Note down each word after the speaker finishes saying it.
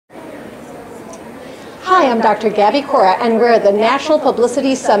Hi, I'm Dr. Gaby Cora, and we're at the National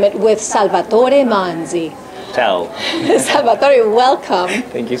Publicity Summit with Salvatore Manzi. Ciao. Salvatore, welcome.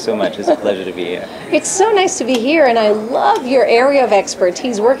 Thank you so much. It's a pleasure to be here. It's so nice to be here, and I love your area of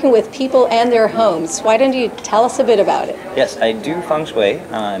expertise, working with people and their homes. Why don't you tell us a bit about it? Yes, I do Feng Shui.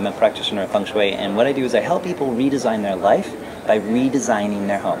 I'm a practitioner of Feng Shui, and what I do is I help people redesign their life by redesigning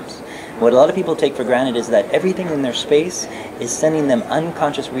their homes. What a lot of people take for granted is that everything in their space is sending them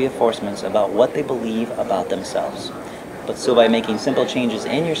unconscious reinforcements about what they believe about themselves. But so by making simple changes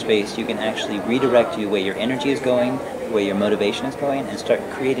in your space, you can actually redirect you where your energy is going, where your motivation is going, and start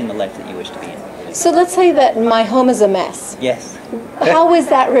creating the life that you wish to be in. So let's say that my home is a mess. Yes. How is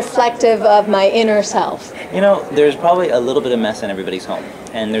that reflective of my inner self? You know, there's probably a little bit of mess in everybody's home,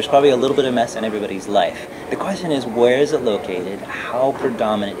 and there's probably a little bit of mess in everybody's life. The question is, where is it located? How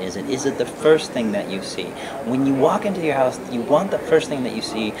predominant is it? Is it the first thing that you see? When you walk into your house, you want the first thing that you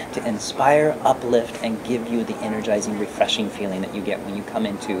see to inspire, uplift, and give you the energizing, refreshing feeling that you get when you come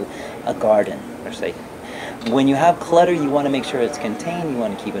into a garden, per se. When you have clutter, you want to make sure it's contained. You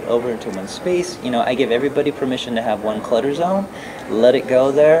want to keep it over into one space. You know, I give everybody permission to have one clutter zone. Let it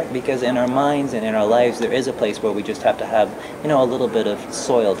go there, because in our minds and in our lives, there is a place where we just have to have, you know, a little bit of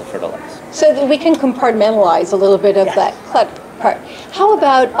soil to fertilize. So that we can compartmentalize a little bit of that clutter part. How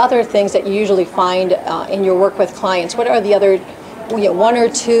about other things that you usually find in your work with clients? What are the other one or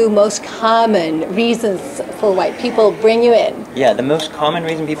two most common reasons for why people bring you in? Yeah, the most common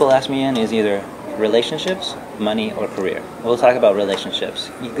reason people ask me in is either relationships, money, or career. We'll talk about relationships.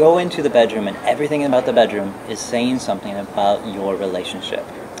 You go into the bedroom and everything about the bedroom is saying something about your relationship.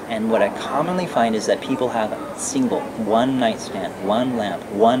 And what I commonly find is that people have a single, one nightstand, one lamp,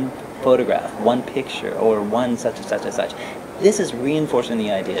 one photograph, one picture, or one such and such and such. This is reinforcing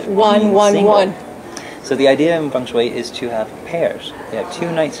the idea of one. So the idea in Feng Shui is to have pairs. You have two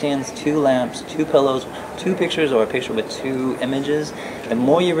nightstands, two lamps, two pillows, two pictures, or a picture with two images. The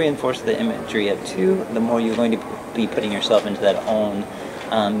more you reinforce the imagery of two, the more you're going to be putting yourself into that own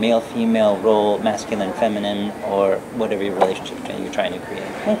male-female role, masculine, feminine, or whatever your relationship you're trying to create.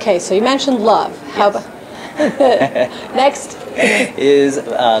 Okay, so you mentioned love. How about next? Is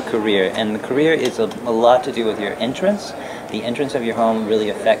career, and the career is a lot to do with your entrance. The entrance of your home really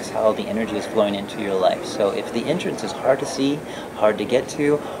affects how the energy is flowing into your life. So if the entrance is hard to see, hard to get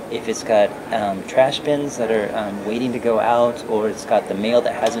to, if it's got trash bins that are waiting to go out, or it's got the mail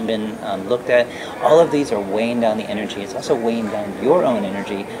that hasn't been looked at, all of these are weighing down the energy. It's also weighing down your own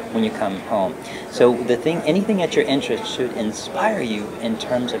energy when you come home. So anything at your entrance should inspire you in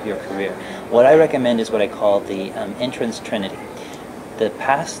terms of your career. What I recommend is what I call the entrance trinity. The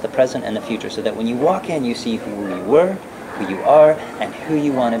past, the present, and the future, so that when you walk in, you see who you were, who you are, and who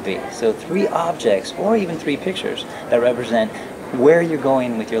you want to be. So 3 objects, or even 3 pictures, that represent where you're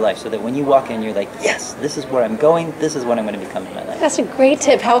going with your life, so that when you walk in, you're like, yes, this is where I'm going, this is what I'm going to become in my life. That's a great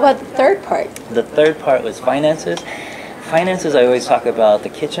tip. How about the third part? The third part was finances. Finances, I always talk about the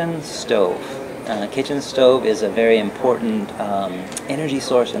kitchen stove. Kitchen stove is a very important energy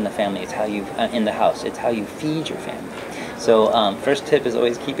source in the family. It's how you, in the house, it's how you feed your family. So first tip is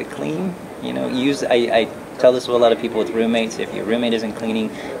always keep it clean. You know, I tell this to a lot of people with roommates. If your roommate isn't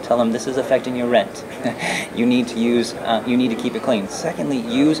cleaning, tell them this is affecting your rent. You need to keep it clean. Secondly,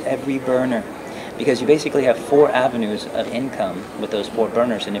 use every burner, because you basically have 4 avenues of income with those 4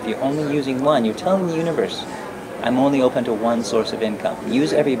 burners, and if you're only using one, you're telling the universe, I'm only open to 1 source of income.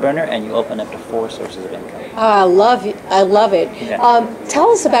 Use every burner and you open up to 4 sources of income. I love it. I love it. Yeah.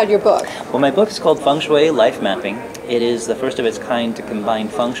 Tell us about your book. Well, my book is called Feng Shui Life Mapping. It is the first of its kind to combine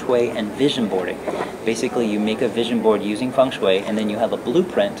Feng Shui and vision boarding. Basically, you make a vision board using Feng Shui, and then you have a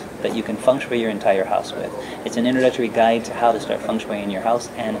blueprint that you can Feng Shui your entire house with. It's an introductory guide to how to start Feng Shui in your house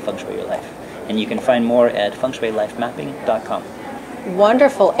and Feng Shui your life. And you can find more at fengshuilifemapping.com.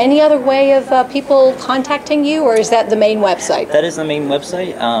 Wonderful. Any other way of people contacting you, or is that the main website? That is the main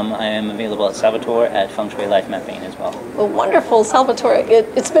website. I am available at Salvatore at Feng Shui Life Mapping as well. Well, wonderful, Salvatore.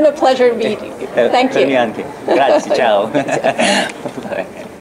 It's been a pleasure to meet you. Thank you. Grazie, ciao.